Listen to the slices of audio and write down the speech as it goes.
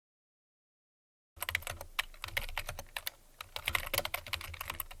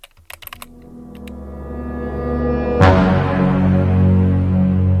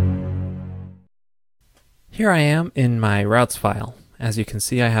Here I am in my routes file. As you can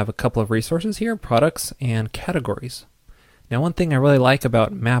see, I have a couple of resources here, products and categories. Now, one thing I really like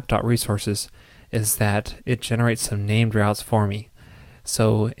about map.resources is that it generates some named routes for me.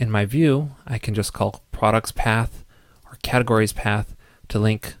 So in my view, I can just call products path or categories path to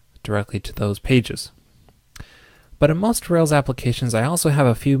link directly to those pages. But in most Rails applications, I also have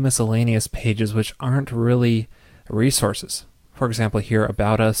a few miscellaneous pages which aren't really resources. For example, here,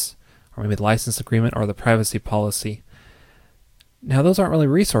 About Us, or maybe the license agreement or the privacy policy. Now, those aren't really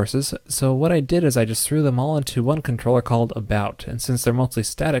resources, so what I did is I just threw them all into one controller called About, and since they're mostly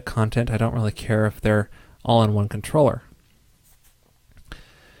static content, I don't really care if they're all in one controller.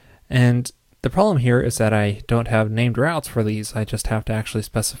 And the problem here is that I don't have named routes for these. I just have to actually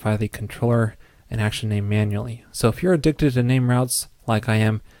specify the controller and action name manually. So if you're addicted to name routes like I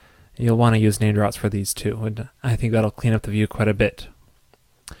am, you'll want to use named routes for these too, and I think that'll clean up the view quite a bit.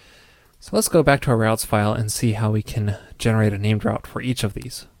 So let's go back to our routes file and see how we can generate a named route for each of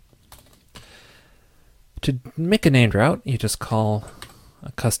these. To make a named route, you just call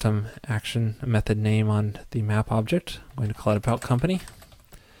a custom action method name on the map object. I'm going to call it About Company.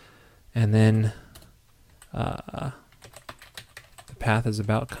 And then the path is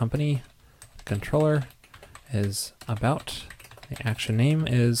About Company, the controller is About, the action name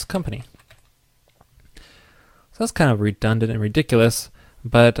is Company. So that's kind of redundant and ridiculous,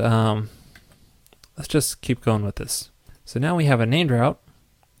 but let's just keep going with this. So now we have a named route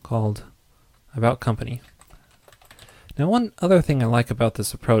called About Company. Now, one other thing I like about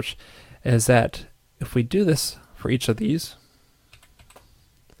this approach is that if we do this for each of these,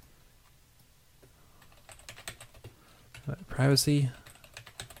 privacy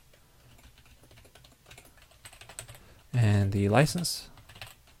and the license,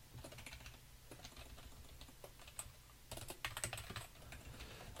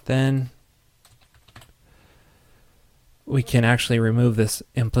 then we can actually remove this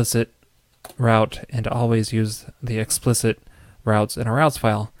implicit route and always use the explicit routes in our routes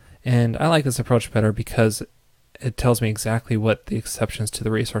file. And I like this approach better because it tells me exactly what the exceptions to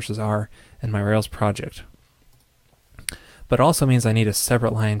the resources are in my Rails project. But it also means I need a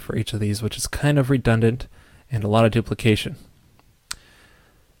separate line for each of these, which is kind of redundant and a lot of duplication.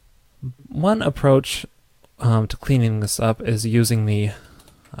 One approach to cleaning this up is using the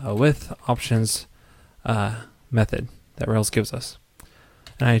with options method that Rails gives us.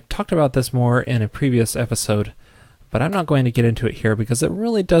 And I talked about this more in a previous episode, but I'm not going to get into it here because it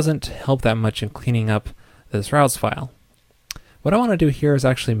really doesn't help that much in cleaning up this routes file. What I want to do here is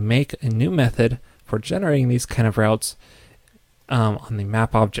actually make a new method for generating these kind of routes on the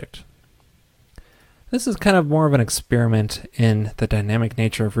map object. This is kind of more of an experiment in the dynamic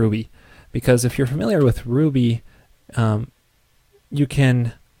nature of Ruby, because if you're familiar with Ruby, you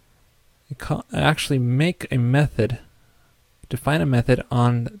can actually make a method, define a method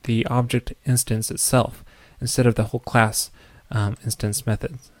on the object instance itself, instead of the whole class instance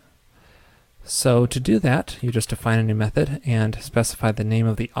methods. So to do that, you just define a new method and specify the name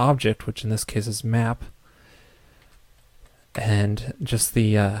of the object, which in this case is map, and just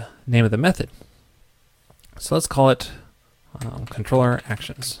the name of the method. So let's call it controller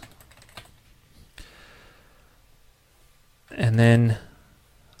actions. And then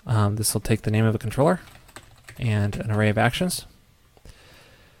this will take the name of a controller and an array of actions.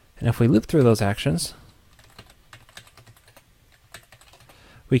 And if we loop through those actions,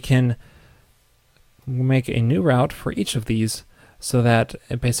 we can make a new route for each of these so that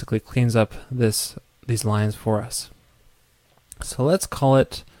it basically cleans up these lines for us. So let's call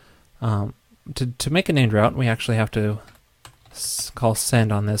it, to make a named route, we actually have to call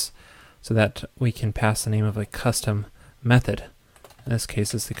send on this so that we can pass the name of a custom method. In this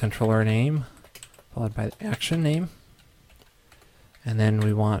case, it's the controller name followed by the action name. And then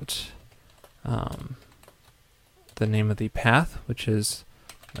we want the name of the path, which is,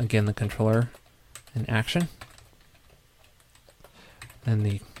 again, the controller and action. Then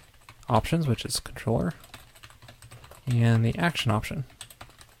the options, which is controller, and the action option.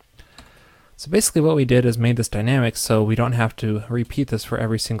 So basically what we did is made this dynamic so we don't have to repeat this for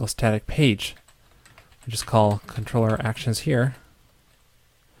every single static page. We just call controller actions here,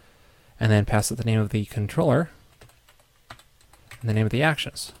 and then pass it the name of the controller and the name of the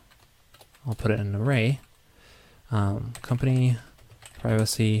actions. I'll put it in an array, company,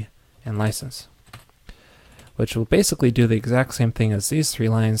 privacy, and license, which will basically do the exact same thing as these three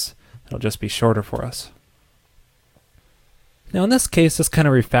lines. It'll just be shorter for us. Now in this case, this kind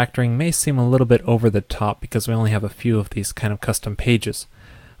of refactoring may seem a little bit over the top because we only have a few of these kind of custom pages.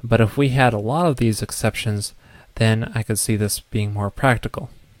 But if we had a lot of these exceptions, then I could see this being more practical.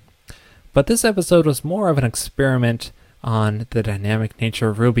 But this episode was more of an experiment on the dynamic nature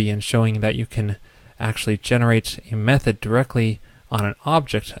of Ruby and showing that you can actually generate a method directly on an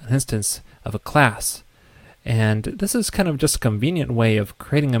object, an instance of a class. And this is kind of just a convenient way of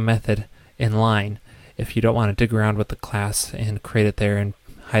creating a method in line if you don't want to dig around with the class and create it there and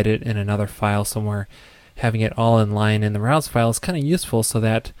hide it in another file somewhere. Having it all in line in the routes file is kind of useful so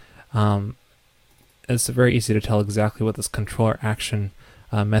that it's very easy to tell exactly what this controller action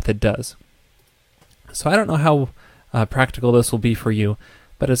method does. So I don't know how practical this will be for you,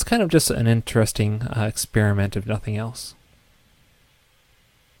 but it's kind of just an interesting experiment if nothing else.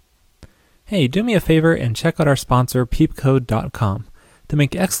 Hey, do me a favor and check out our sponsor, peepcode.com. They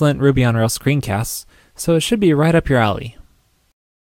make excellent Ruby on Rails screencasts, so it should be right up your alley.